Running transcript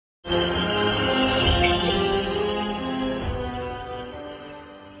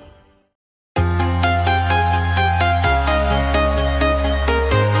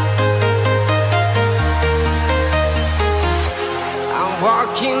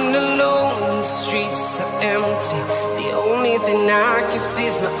on alone, the streets are empty. The only thing I can see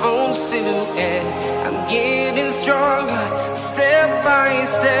is my own silhouette. I'm getting stronger, step by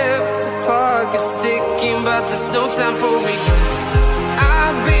step. The clock is ticking, but there's no time for regrets.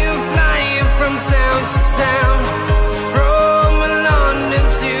 I've been flying from town to town, from London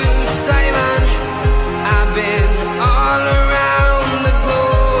to Taiwan. I've been all around the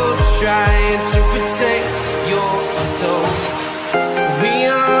globe, trying to protect your soul. We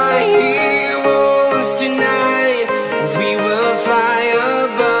are heroes tonight. We will fly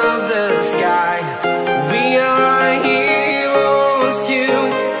above the sky. We are heroes tonight.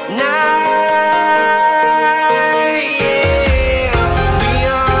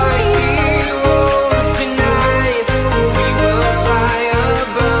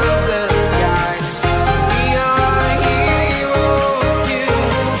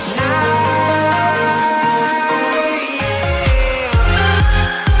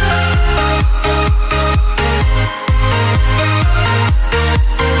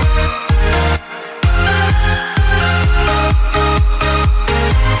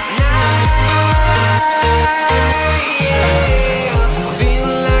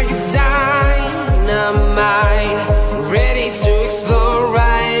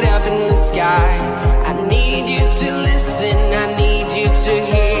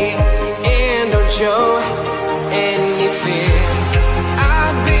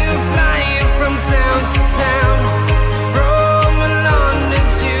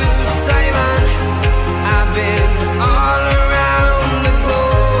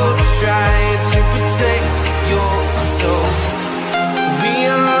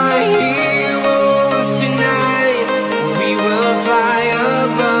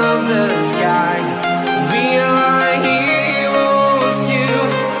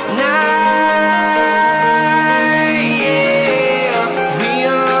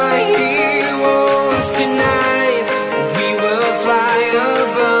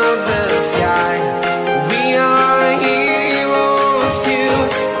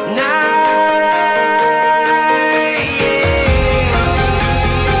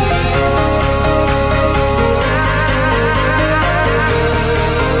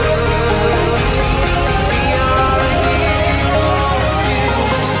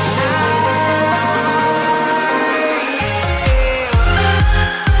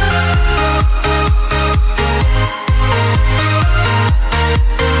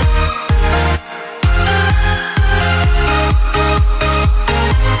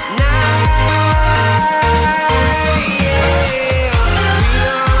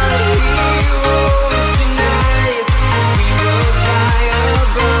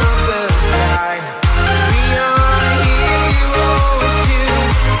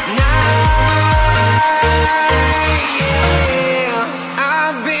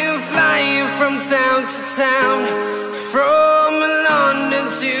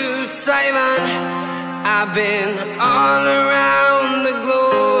 I've been all around the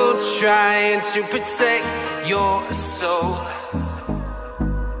globe, trying to protect your soul.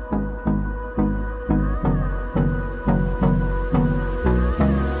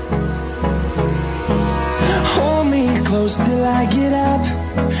 Hold me close till I get up.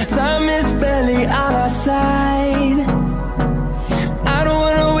 Time is barely on our side. I don't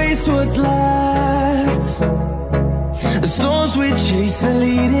wanna waste what's left. The storms we chase are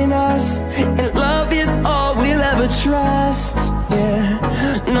leading us, and love is all we'll ever trust. Yeah,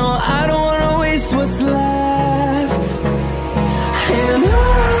 no, I don't wanna waste what's left. And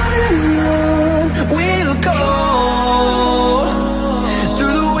on we'll go,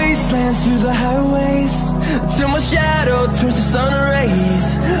 through the wastelands, through the highways, till my shadow turns to sun rays.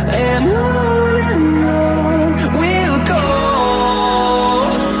 And on we'll go,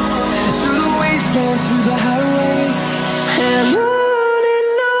 through the wastelands, through the highways, and on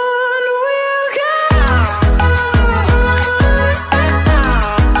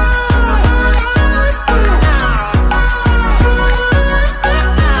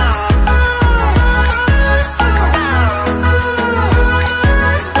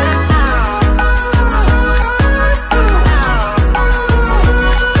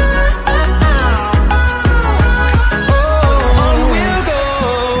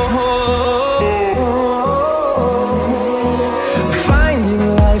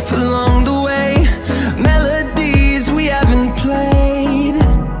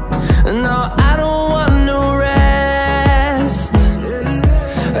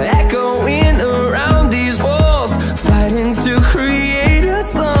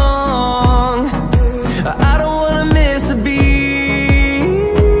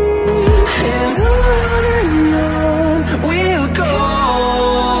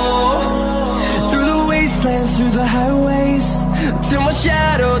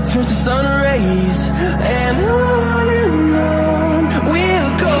turns to sun rays, and on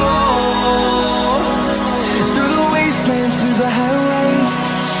we'll go, through the wastelands, through the highways,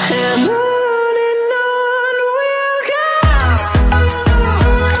 and on we'll go.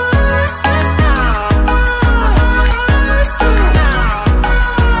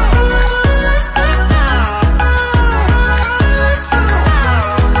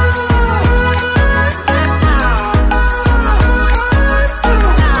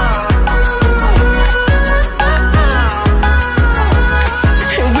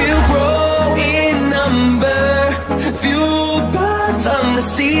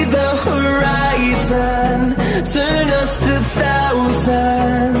 See the horizon, turn us to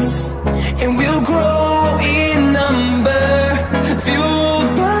thousands, and we'll grow in number,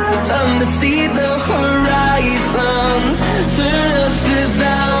 fueled by them to see the horizon, turn us to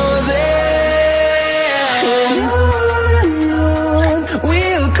thousands, and on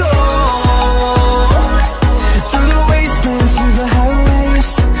we'll go, through the wastelands, through the highways,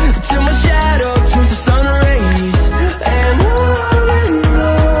 till my shadow turns to sun rays, and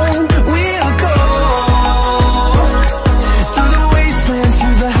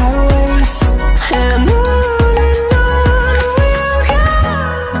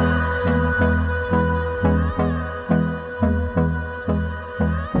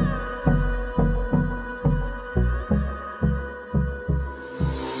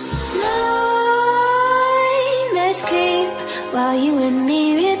while you and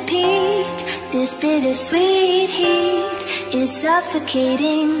me repeat, this bittersweet heat is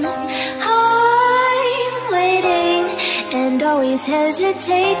suffocating. I'm waiting and always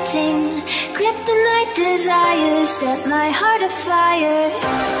hesitating. Kryptonite desires set my heart afire.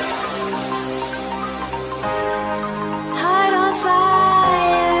 Heart on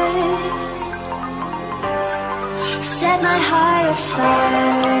fire. Set my heart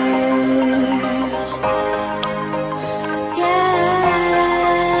afire.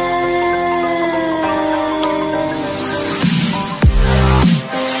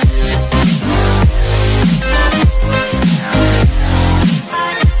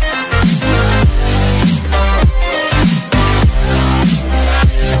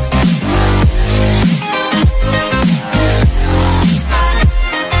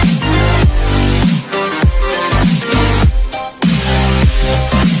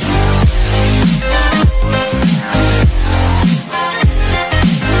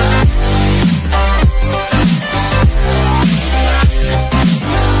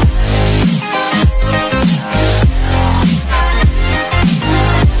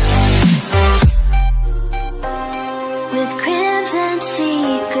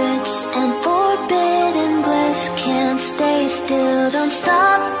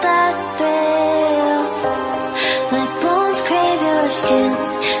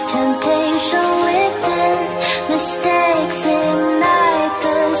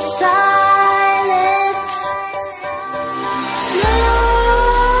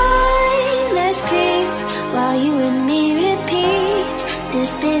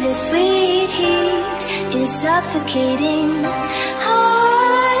 Suffocating.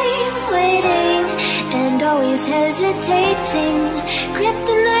 I'm waiting and always hesitating.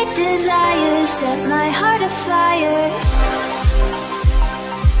 Kryptonite desires set my heart afire.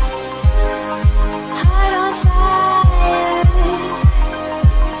 Heart on fire.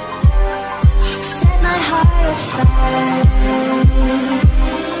 Set my heart afire.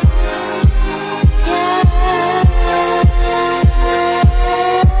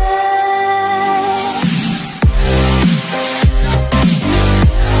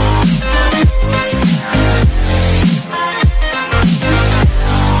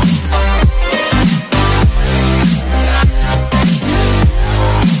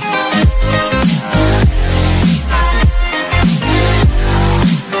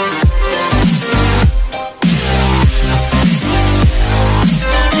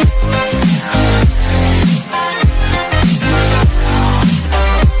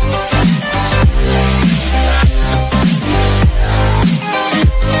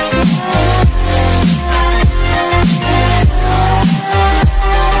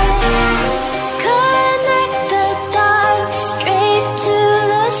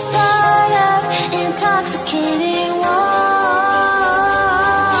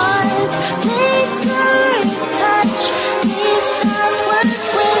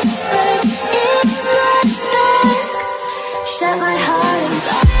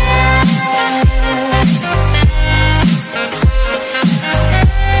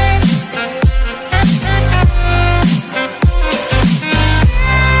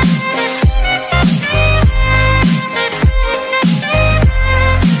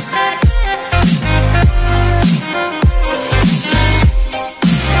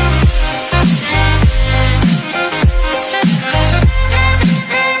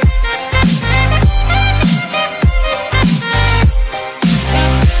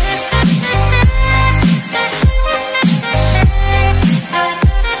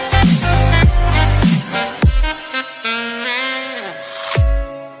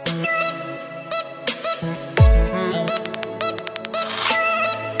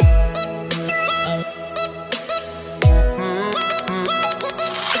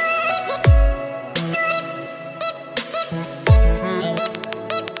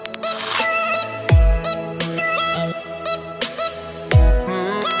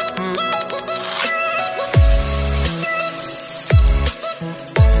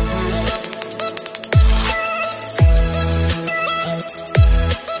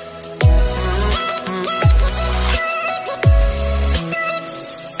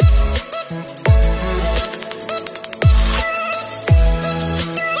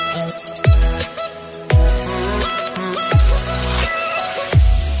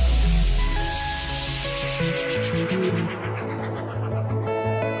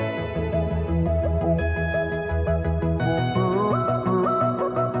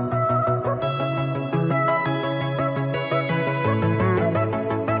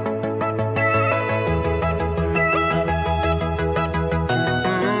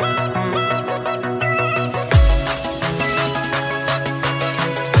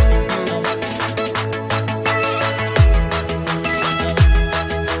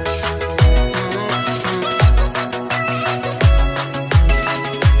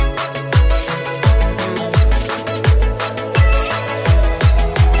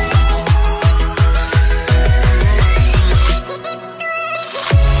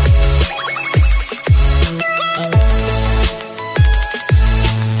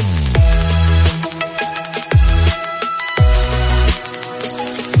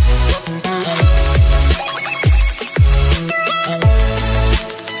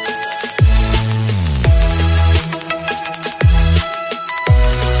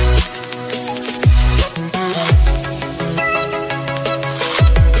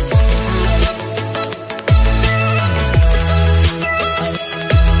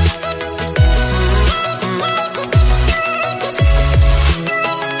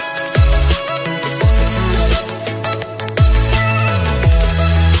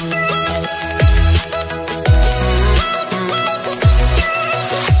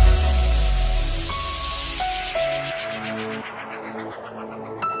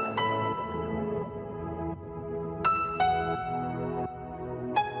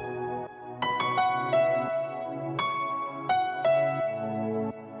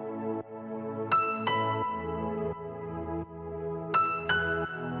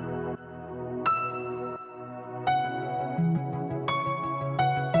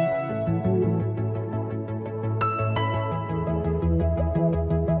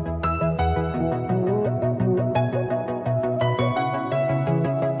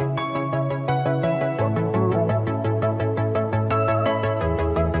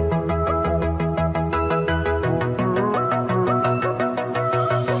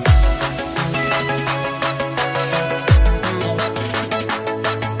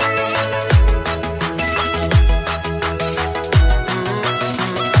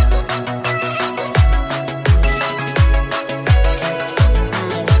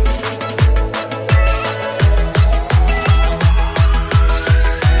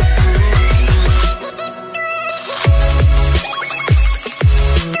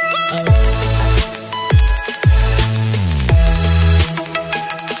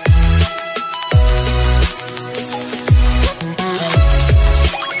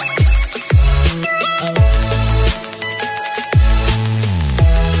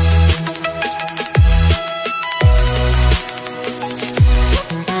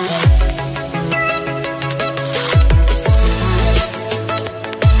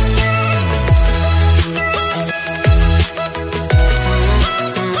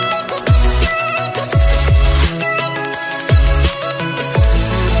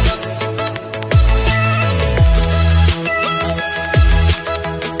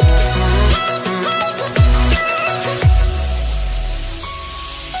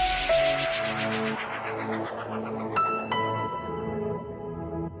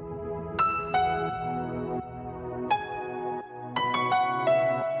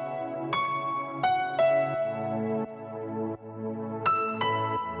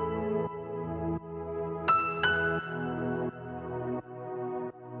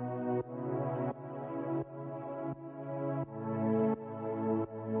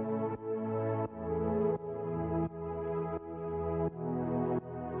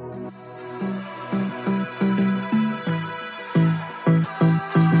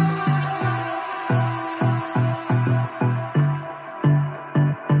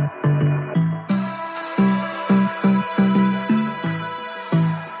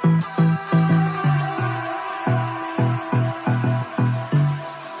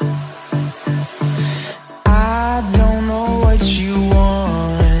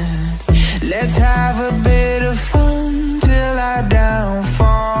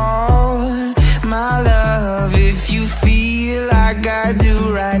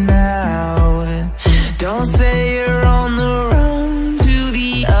 now.